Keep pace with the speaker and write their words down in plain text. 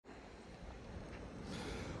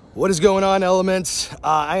What is going on, Elements?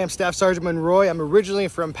 I am Staff Sergeant Monroy. I'm originally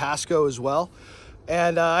from Pasco as well.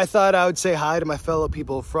 And I thought I would say hi to my fellow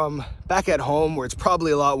people from back at home where it's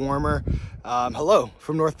probably a lot warmer. Hello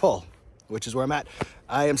from North Pole, which is where I'm at.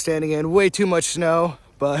 I am standing in way too much snow,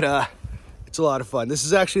 but it's a lot of fun. This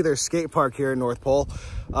is actually their skate park here in North Pole.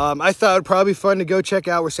 I thought it'd probably be fun to go check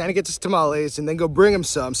out where Santa gets his tamales and then go bring him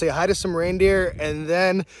some, say hi to some reindeer, and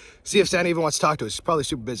then see if Santa even wants to talk to us. He's probably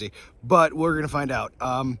super busy, but we're gonna find out.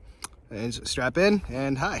 And strap in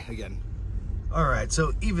and hi again. All right,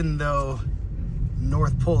 so even though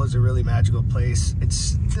North Pole is a really magical place,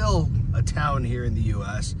 it's still a town here in the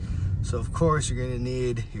US. So of course you're gonna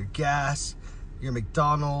need your gas, your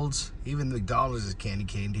McDonald's, even the McDonald's is candy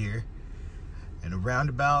caned here, and a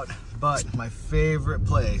roundabout. But my favorite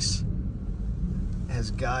place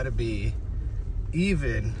has gotta be,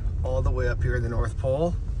 even all the way up here in the North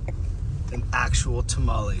Pole, an actual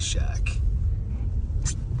tamale shack.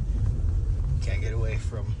 Can't get away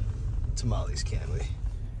from tamales, can we?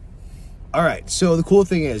 All right, so the cool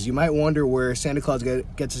thing is, you might wonder where Santa Claus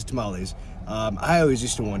gets his tamales. I always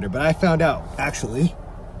used to wonder, but I found out, actually,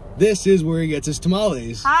 this is where he gets his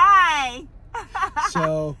tamales. Hi!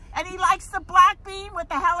 So, and he likes the black bean with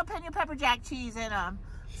the jalapeno pepper jack cheese in them.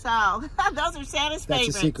 So, those are Santa's favorites. That's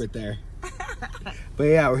a secret there. But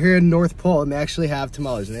yeah, we're here in North Pole, and they actually have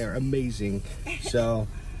tamales, and they are amazing. So,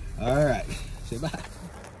 all right, say bye.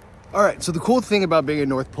 All right, so the cool thing about being in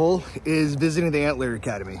North Pole is visiting the Antler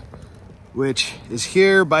Academy, which is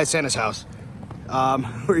here by Santa's house,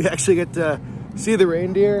 where you actually get to see the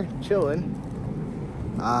reindeer chilling.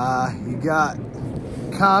 You got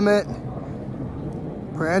Comet,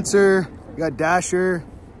 Prancer, you got Dasher.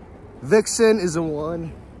 Vixen is the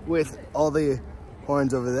one with all the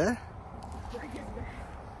horns over there.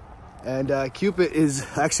 And Cupid is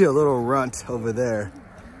actually a little runt over there.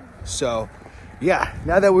 So, yeah,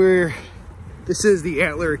 now that this is the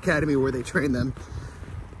Antler Academy where they train them,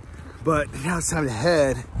 but now it's time to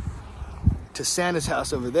head to Santa's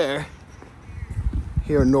house over there,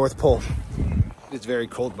 here in North Pole. It's very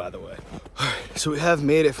cold, by the way. All right, so we have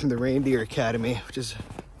made it from the Reindeer Academy, which is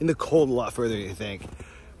in the cold a lot further than you think.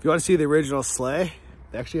 If you want to see the original sleigh,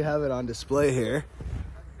 they actually have it on display here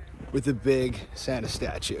with the big Santa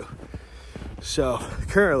statue. So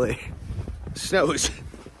currently, snow is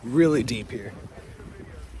really deep here.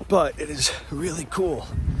 But it is really cool,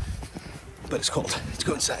 but it's cold. Let's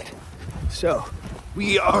go inside. So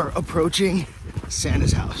we are approaching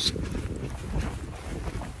Santa's house.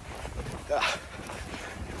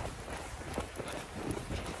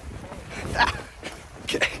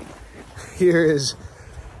 Okay, here is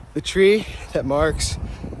the tree that marks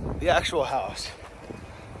the actual house.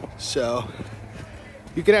 So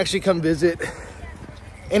you can actually come visit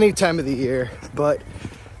any time of the year, but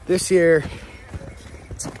this year,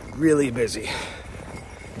 really busy.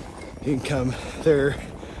 You can come. They're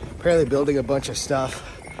apparently building a bunch of stuff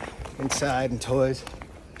inside and toys.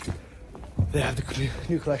 They have the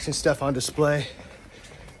new collection stuff on display.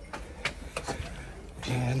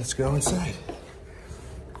 And let's go inside.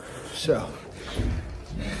 So,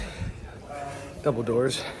 double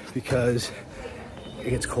doors because it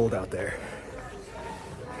gets cold out there.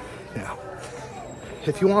 Now,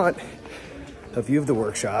 if you want a view of the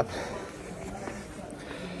workshop,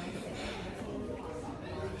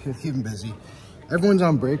 it's even busy. Everyone's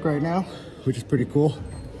on break right now, which is pretty cool.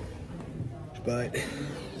 But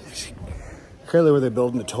currently where they're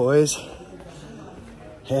building the toys.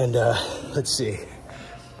 And let's see.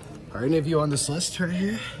 Are any of you on this list right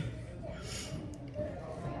here?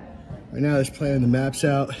 Right now, they're planning the maps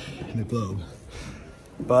out and the globe.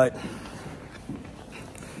 But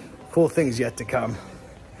cool things yet to come.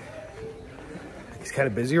 It's kind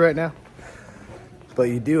of busy right now, but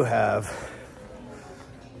you do have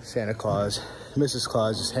Santa Claus, Mrs.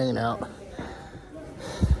 Claus just hanging out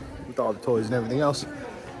with all the toys and everything else.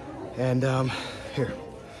 And here,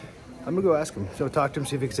 I'm gonna go ask him. So talk to him,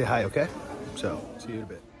 see if he can say hi, okay? So, see you in a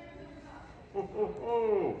bit. Ho, ho,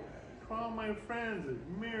 ho. To all my friends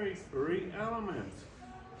at Mary's Furry Elements.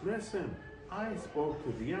 Listen, I spoke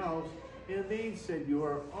to the elves and they said you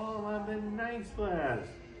are all on the nice list.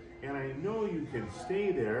 And I know you can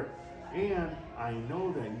stay there, and I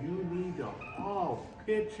know that you need to all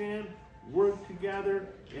pitch in, work together,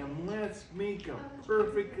 and let's make a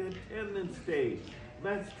perfect attendance day.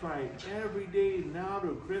 Let's try every day now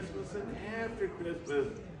to Christmas and after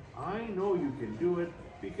Christmas. I know you can do it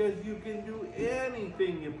because you can do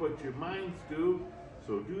anything you put your minds to.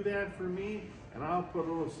 So do that for me, and I'll put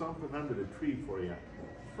a little something under the tree for you.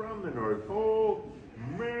 From the North Pole,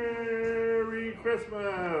 Merry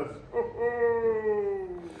Christmas! Ho, ho.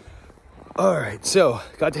 All right, so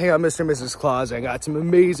got to hang out with Mr. and Mrs. Claus. I got some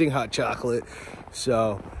amazing hot chocolate.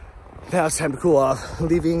 So now it's time to cool off.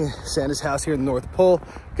 Leaving Santa's house here in the North Pole.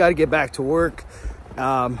 Got to get back to work.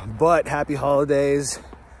 But happy holidays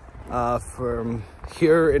from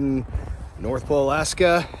here in North Pole,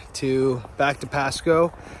 Alaska to back to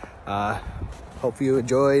Pasco. Hope you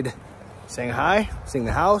enjoyed saying hi, seeing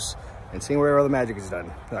the house, and seeing where all the magic is done.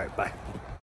 All right, bye.